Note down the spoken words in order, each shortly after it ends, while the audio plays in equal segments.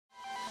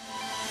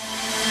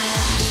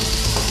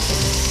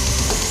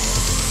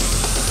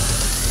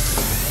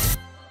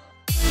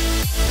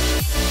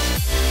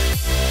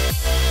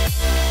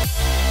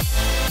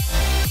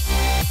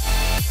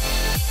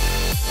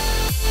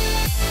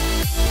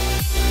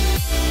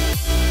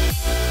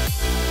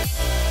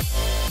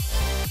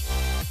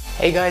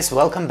Hey guys,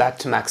 welcome back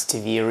to Max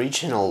TV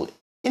Original.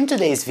 In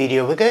today's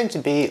video we're going to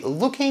be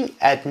looking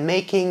at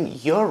making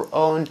your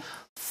own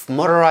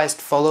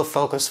motorized follow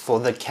focus for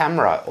the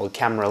camera, or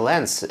camera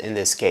lens in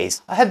this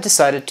case. I have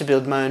decided to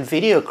build my own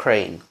video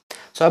crane.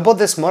 So I bought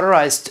this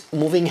motorized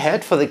moving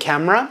head for the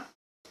camera,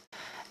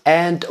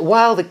 and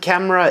while the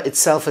camera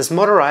itself is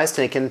motorized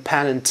and it can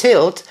pan and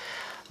tilt,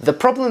 the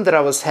problem that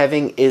I was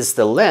having is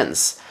the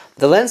lens.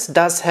 The lens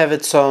does have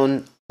its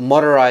own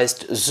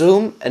motorized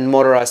zoom and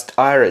motorized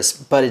iris,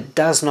 but it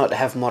does not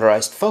have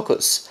motorized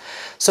focus.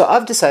 So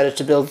I've decided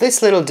to build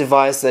this little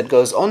device that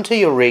goes onto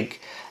your rig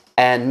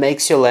and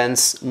makes your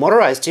lens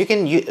motorized. You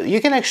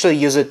can actually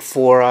use it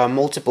for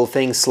multiple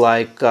things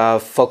like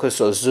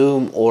focus or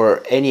zoom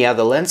or any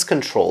other lens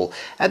control.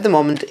 At the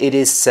moment it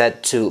is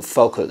set to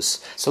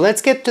focus. So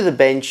let's get to the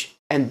bench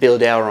and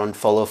build our own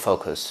follow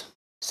focus.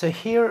 So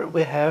here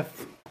we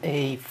have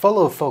a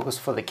follow focus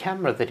for the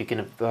camera that you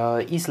can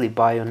easily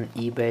buy on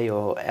eBay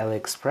or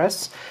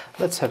AliExpress.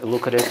 Let's have a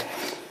look at it.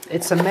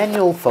 It's a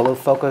manual follow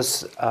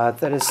focus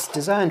that is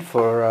designed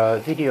for a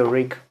video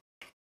rig.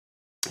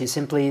 You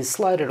simply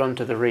slide it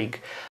onto the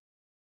rig.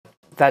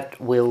 That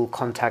will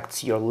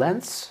contact your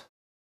lens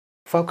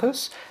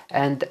focus,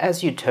 and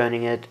as you're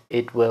turning it,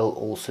 it will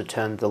also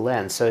turn the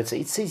lens. So it's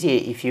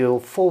easier if you're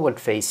forward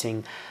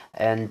facing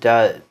and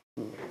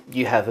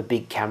you have a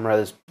big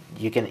camera.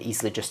 You can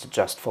easily just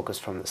adjust focus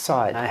from the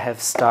side. I have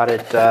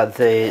started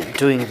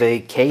doing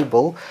the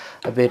cable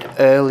a bit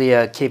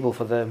earlier, cable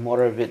for the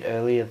motor a bit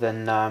earlier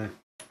than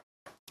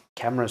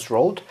cameras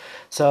rolled.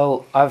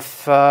 So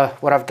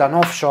what I've done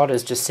off shot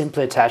is just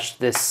simply attach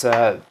this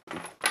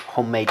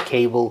homemade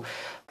cable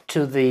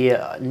to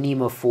the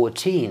Nemo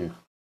 14.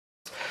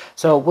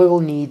 So we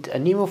will need a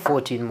Nemo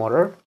 14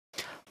 motor,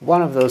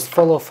 one of those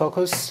follow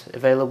focus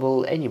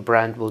available, any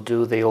brand will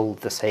do, they're all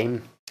the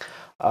same.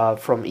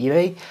 From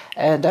eBay,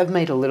 and I've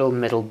made a little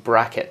metal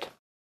bracket.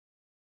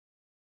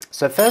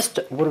 So first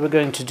what we're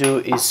going to do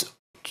is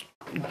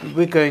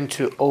we're going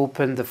to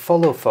open the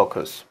follow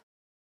focus.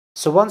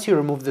 So once you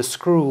remove the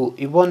screw,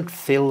 it won't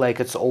feel like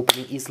it's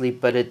opening easily,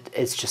 but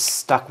it's just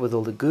stuck with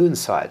all the goo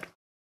inside.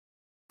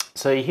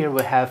 So here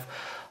we have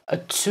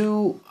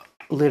two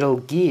little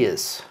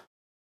gears,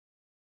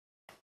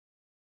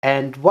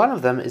 and one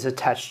of them is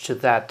attached to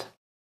that.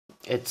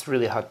 It's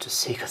really hard to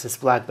see because it's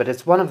black, but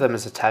one of them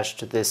is attached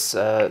to this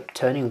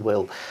turning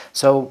wheel.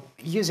 So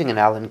using an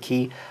Allen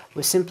key,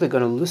 we're simply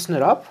going to loosen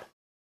it up.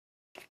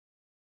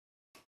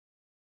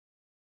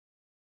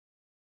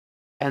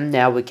 And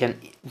now we can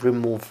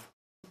remove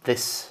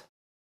this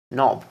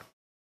knob.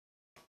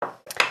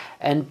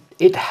 And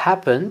it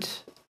happened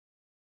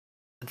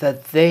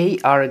that they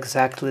are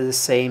exactly the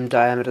same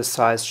diameter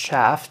size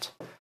shaft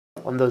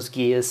on those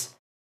gears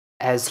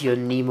as your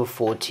Nemo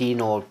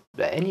 14, or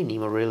any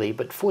Nemo really,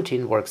 but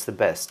 14 works the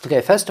best. Okay,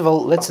 first of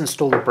all, let's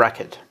install the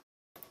bracket.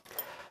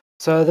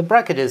 So the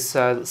bracket is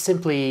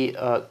simply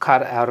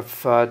cut out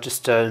of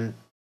just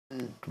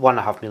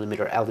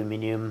 1.5mm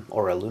aluminium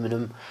or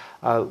aluminum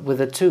with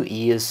the two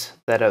ears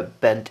that are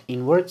bent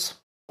inwards.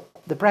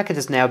 The bracket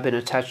has now been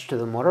attached to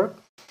the motor,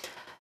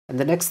 and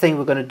the next thing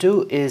we're going to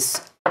do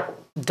is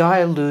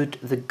dilute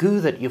the goo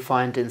that you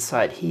find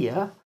inside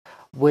here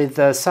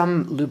with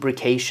some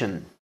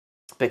lubrication,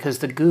 because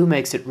the goo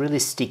makes it really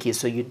sticky,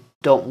 so you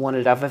don't want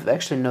it. I've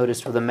actually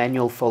noticed with a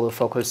manual follow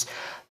focus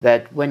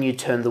that when you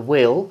turn the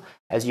wheel,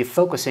 as you're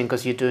focusing,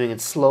 because you're doing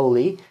it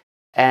slowly,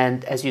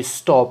 and as you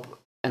stop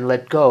and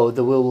let go,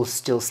 the wheel will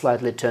still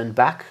slightly turn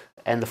back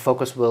and the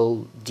focus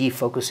will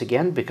defocus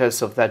again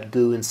because of that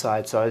goo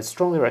inside. So I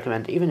strongly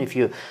recommend, even if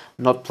you're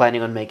not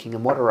planning on making a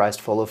motorized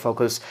follow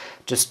focus,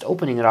 just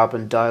opening it up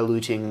and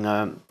diluting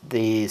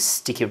the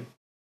sticky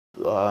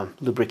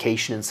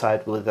lubrication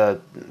inside with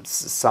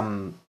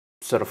some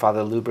sort of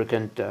other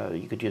lubricant.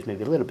 You could use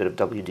maybe a little bit of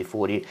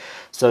WD-40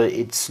 so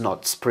it's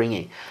not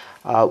springy.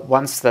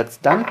 Once that's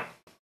done,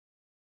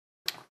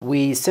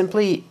 we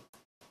simply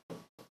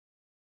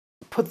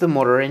put the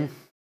motor in.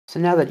 So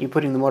now that you're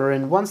putting the motor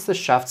in, once the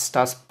shaft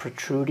starts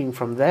protruding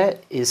from there,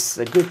 is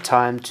a good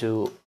time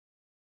to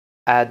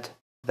add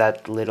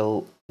that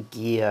little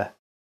gear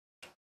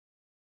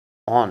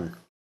on.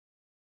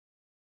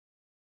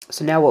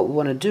 So now what we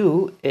want to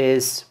do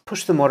is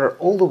push the motor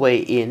all the way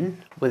in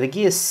with the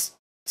gear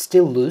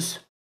still loose,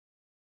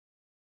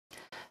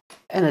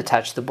 and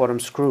attach the bottom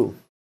screw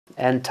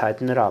and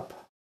tighten it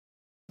up.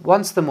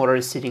 Once the motor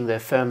is sitting there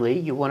firmly,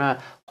 you want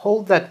to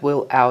hold that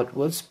wheel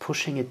outwards,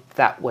 pushing it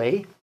that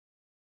way.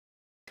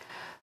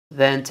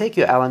 Then take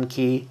your Allen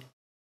key,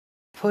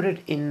 put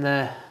it in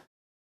the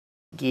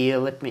gear.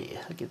 Let me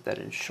get that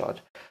in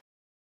shot.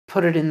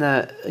 Put it in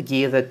the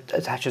gear that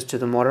attaches to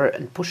the motor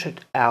and push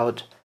it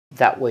out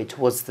that way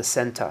towards the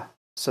center,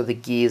 so the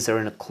gears are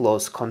in a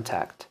close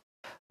contact.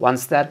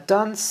 Once that's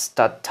done,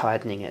 start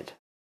tightening it.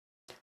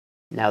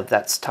 Now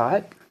that's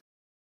tight,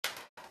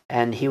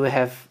 and here we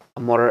have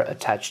a motor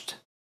attached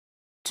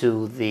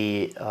to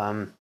the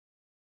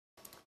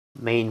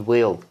main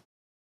wheel.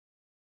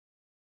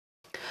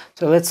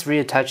 So let's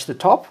reattach the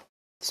top.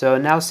 So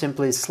now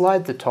simply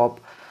slide the top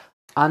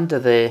under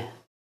the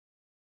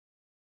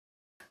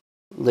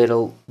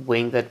little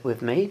wing that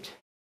we've made,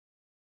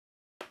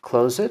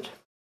 close it,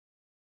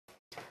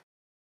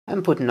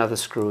 and put another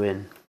screw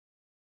in.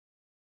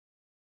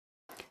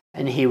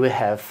 And here we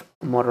have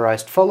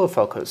Motorised Follow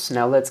Focus.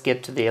 Now let's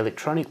get to the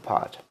electronic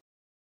part.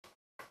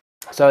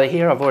 So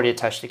here I've already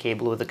attached the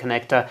cable with a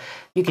connector.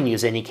 You can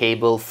use any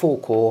cable,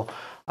 4-core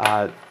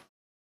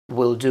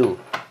will do.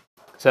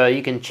 So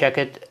you can check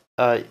it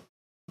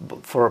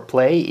for a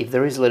play. If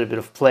there is a little bit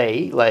of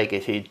play, like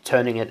if you're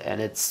turning it and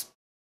it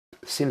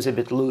seems a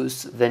bit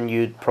loose, then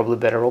you'd probably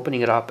better opening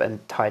it up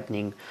and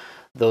tightening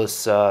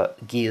those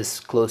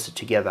gears closer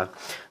together.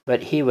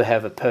 But here we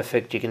have a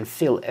perfect, you can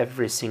feel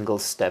every single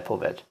step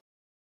of it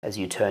as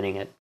you're turning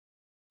it.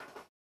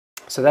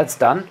 So that's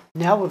done.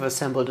 Now we've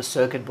assembled a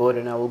circuit board,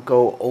 and I will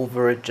go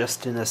over it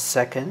just in a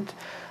second.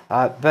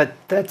 But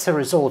that's a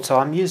result. So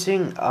I'm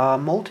using a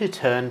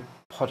multi-turn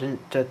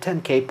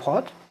 10K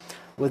pot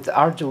with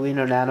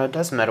Arduino Nano. It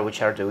doesn't matter which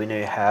Arduino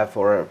you have,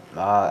 or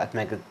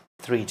Atmega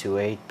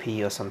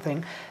 328P or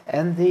something,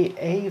 and the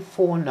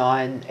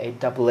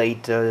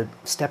A49888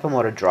 stepper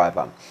motor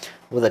driver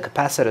with a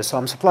capacitor. So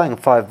I'm supplying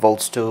 5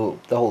 volts to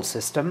the whole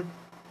system.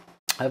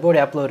 I've already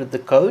uploaded the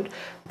code.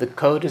 The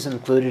code is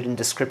included in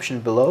description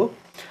below.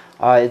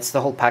 It's the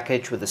whole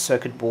package with the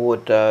circuit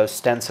board,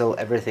 stencil,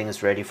 everything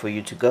is ready for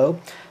you to go.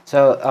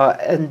 So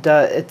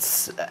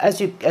it's as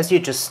you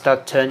just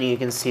start turning, you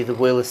can see the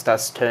wheel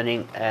starts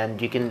turning,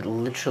 and you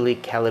can literally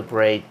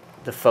calibrate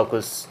the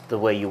focus the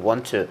way you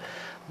want to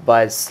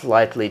by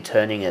slightly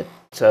turning it.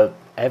 So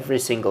every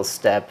single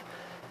step.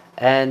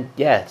 And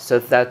yeah, so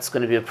that's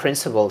going to be a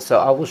principle. So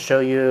I will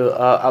show you,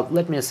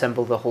 let me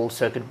assemble the whole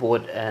circuit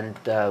board, and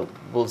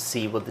we'll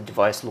see what the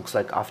device looks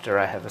like after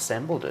I have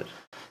assembled it.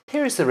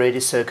 Here is the ready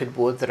circuit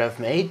board that I've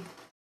made.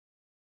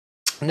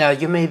 Now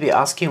you may be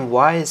asking,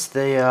 why is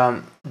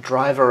the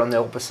driver on the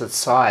opposite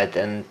side,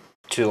 and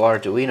to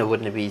Arduino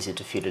wouldn't it be easy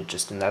to fit it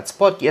just in that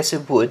spot? Yes,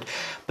 it would,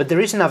 but the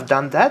reason I've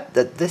done that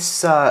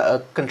this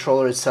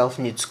controller itself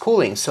needs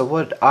cooling. So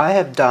what I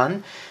have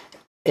done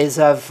is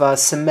I've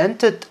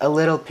cemented a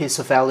little piece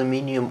of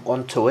aluminium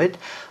onto it,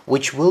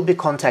 which will be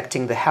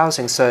contacting the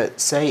housing. So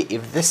say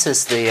if this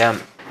is the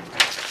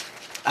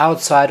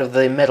outside of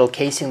the metal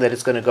casing that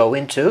it's going to go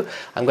into,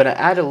 I'm going to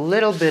add a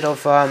little bit of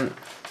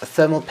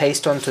thermal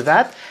paste onto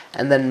that,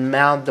 and then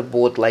mount the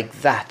board like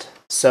that.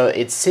 So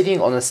it's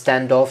sitting on the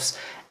standoffs,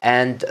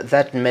 and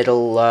that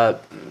metal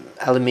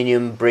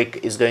aluminium brick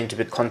is going to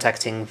be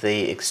contacting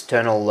the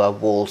external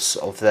walls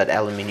of that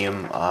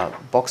aluminium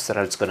box that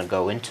it's going to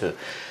go into.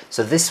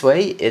 So this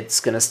way it's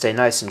going to stay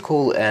nice and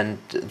cool, and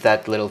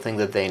that little thing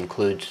that they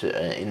include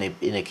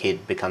in a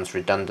kit becomes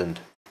redundant.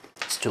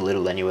 It's too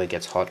little anyway, it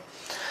gets hot.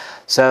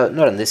 So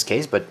not in this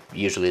case, but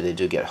usually they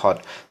do get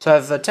hot. So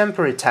I've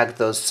temporarily tagged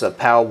those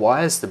power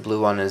wires. The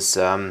blue one is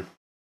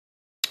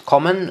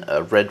common,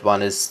 red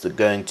one is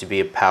going to be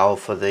a power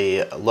for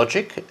the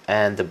logic,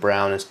 and the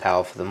brown is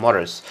power for the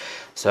motors.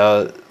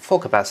 So 4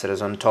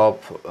 capacitors on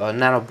top, a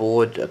nano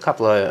board, a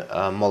couple of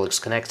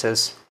Molex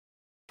connectors.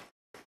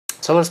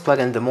 So let's plug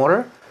in the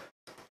motor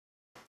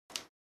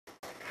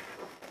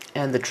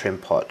and the trim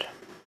pot.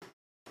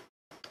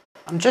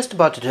 I'm just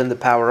about to turn the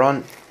power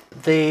on.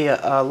 The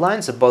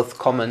lines are both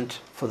common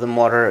for the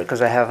motor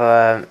because I have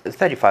a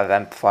 35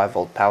 amp 5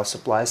 volt power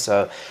supply,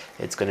 so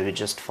it's going to be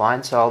just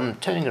fine. So I'm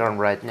turning it on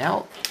right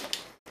now,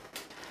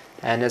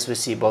 and as we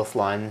see, both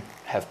lines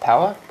have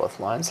power,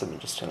 both lines. Let me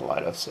just turn the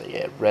light off. So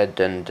yeah,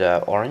 red and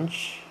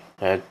orange.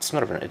 It's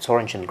not even, it's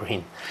orange and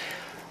green.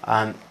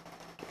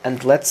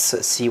 And let's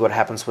see what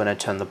happens when I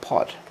turn the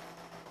pot.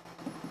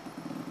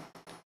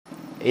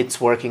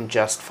 It's working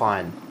just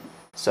fine.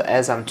 So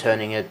as I'm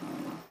turning it,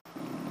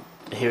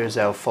 here's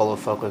our follow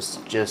focus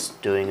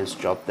just doing its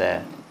job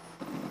there.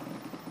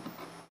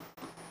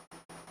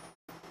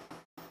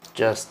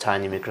 Just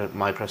tiny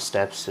micro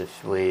steps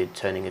if we're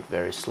turning it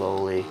very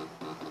slowly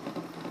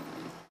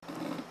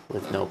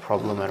with no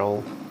problem at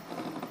all.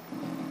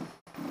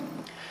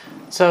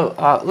 So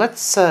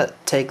let's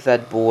take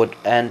that board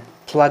and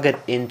plug it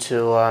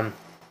into, well,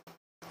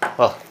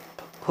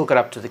 hook it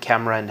up to the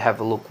camera and have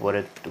a look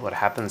what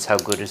happens, how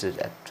good is it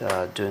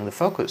at doing the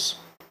focus.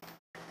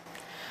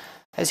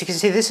 As you can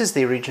see, this is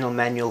the original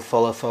manual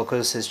follow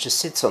focus. It just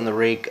sits on the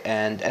rig,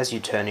 and as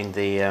you're turning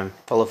the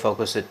follow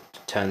focus, it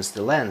turns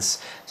the lens.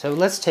 So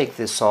let's take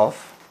this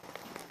off.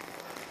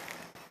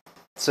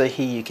 So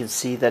here you can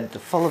see that the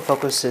follow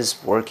focus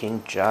is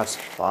working just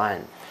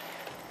fine.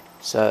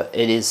 So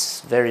it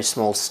is very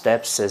small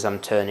steps as I'm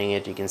turning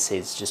it. You can see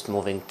it's just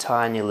moving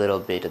tiny little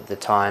bit at the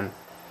time,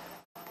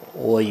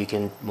 or you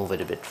can move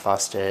it a bit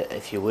faster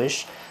if you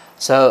wish.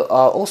 So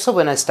also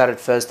when I started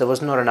first, there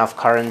was not enough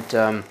current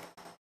to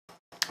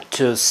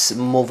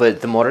move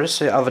the motor,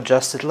 so I've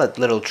adjusted that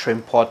little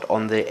trim pot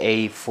on the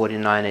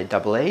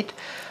A49888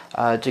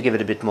 to give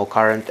it a bit more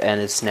current,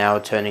 and it's now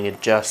turning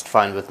it just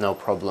fine with no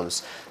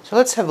problems. So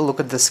let's have a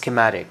look at the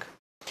schematic.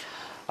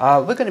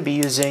 We're going to be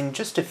using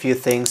just a few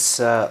things,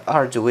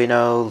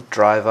 Arduino,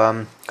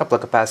 driver, a couple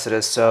of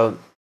capacitors. So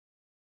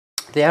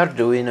the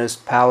Arduino is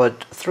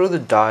powered through the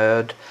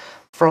diode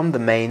from the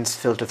mains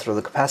filter through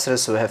the capacitor.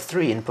 So we have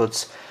 3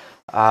 inputs,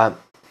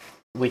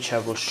 which I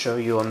will show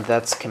you on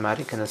that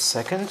schematic in a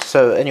second.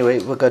 So anyway,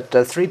 we've got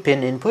a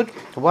 3-pin input.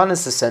 One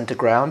is the center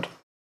ground.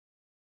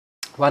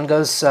 One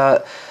goes,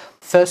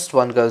 first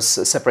one goes,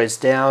 separates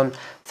down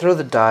through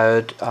the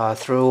diode,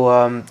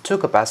 through 2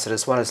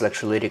 capacitors. One is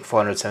electrolytic,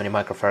 470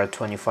 microfarad,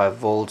 25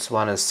 volts.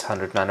 One is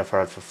 100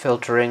 nanofarad for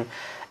filtering.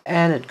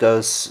 And it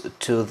goes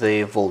to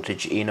the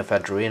voltage in of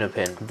Arduino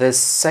pin. This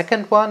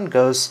second one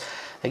goes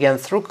again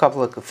through a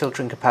couple of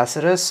filtering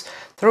capacitors,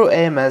 through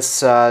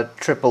AMS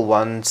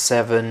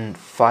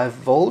 1175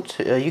 volt.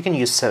 You can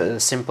use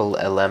simple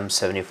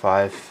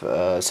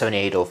LM75,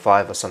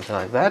 7805 or something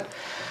like that.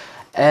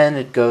 And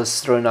it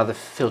goes through another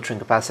filtering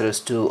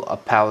capacitors to a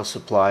power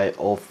supply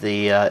of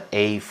the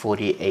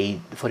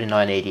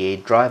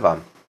A4988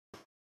 driver.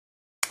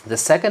 The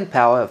second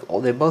power,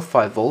 they're both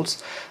 5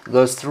 volts,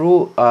 goes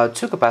through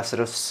 2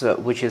 capacitors,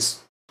 which is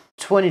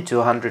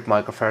 2200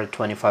 microfarad,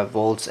 25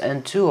 volts,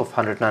 and 2 of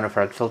 100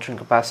 nanofarad filtering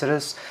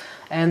capacitors,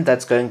 and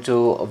that's going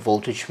to a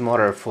voltage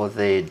motor for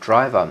the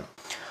driver.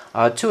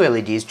 2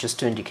 LEDs just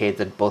to indicate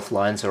that both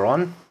lines are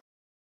on.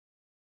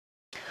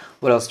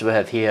 What else do we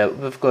have here?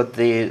 We've got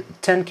the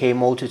 10K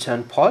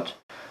multi-turn pot,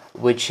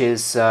 which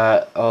is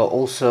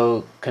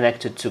also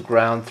connected to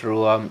ground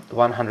through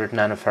 100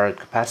 nanofarad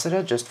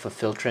capacitor just for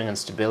filtering and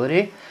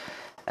stability,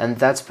 and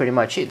that's pretty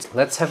much it.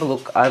 Let's have a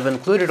look. I've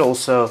included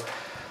also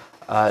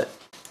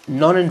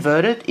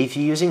non-inverted, if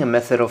you're using a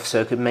method of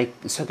circuit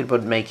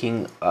board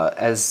making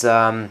as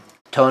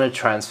toner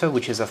transfer,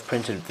 which is I've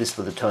printed this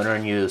with a toner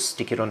and you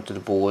stick it onto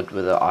the board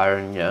with an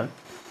iron,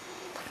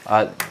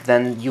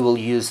 then you will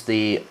use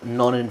the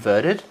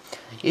non-inverted.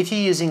 If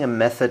you're using a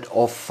method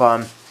of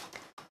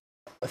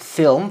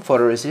film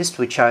photoresist,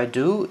 which I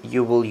do,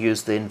 you will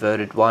use the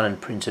inverted one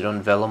and print it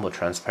on vellum or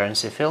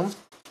transparency film.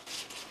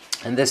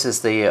 And this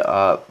is the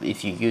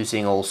if you're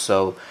using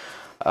also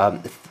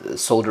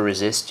solder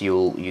resist,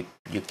 you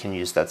can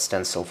use that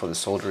stencil for the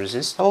solder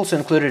resist. I also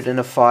included in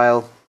a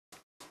file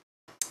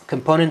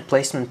component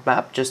placement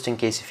map, just in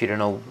case if you don't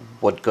know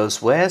what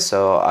goes where.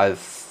 So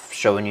I've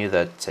shown you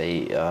that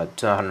a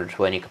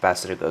 220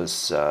 capacitor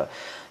goes,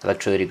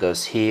 electrolytic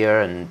goes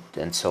here,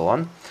 and so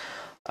on.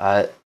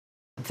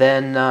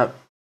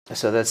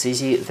 So that's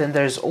easy. Then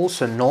there's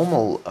also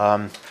normal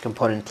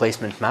component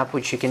placement map,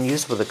 which you can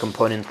use with a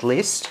component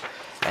list,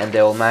 and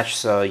they will match.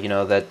 So you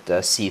know that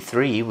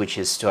C3, which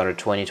is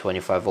 220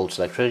 25 volts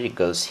electrolytic,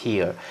 goes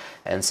here,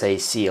 and say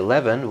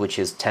C11, which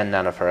is 10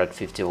 nanofarad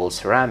 50 volt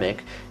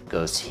ceramic,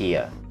 goes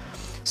here.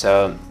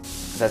 So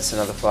that's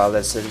another file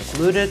that's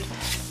included,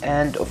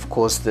 and of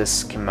course the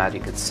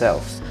schematic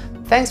itself.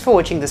 Thanks for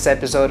watching this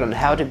episode on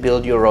how to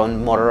build your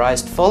own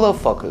motorized follow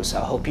focus.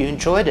 I hope you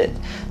enjoyed it.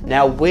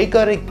 Now we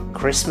got a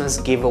Christmas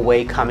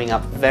giveaway coming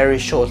up very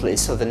shortly,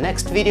 so the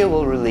next video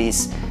we'll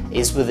release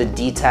is with the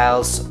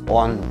details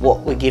on what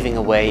we're giving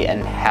away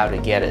and how to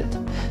get it.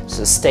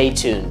 So stay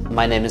tuned.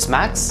 My name is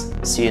Max.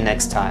 See you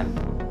next time.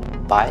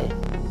 Bye.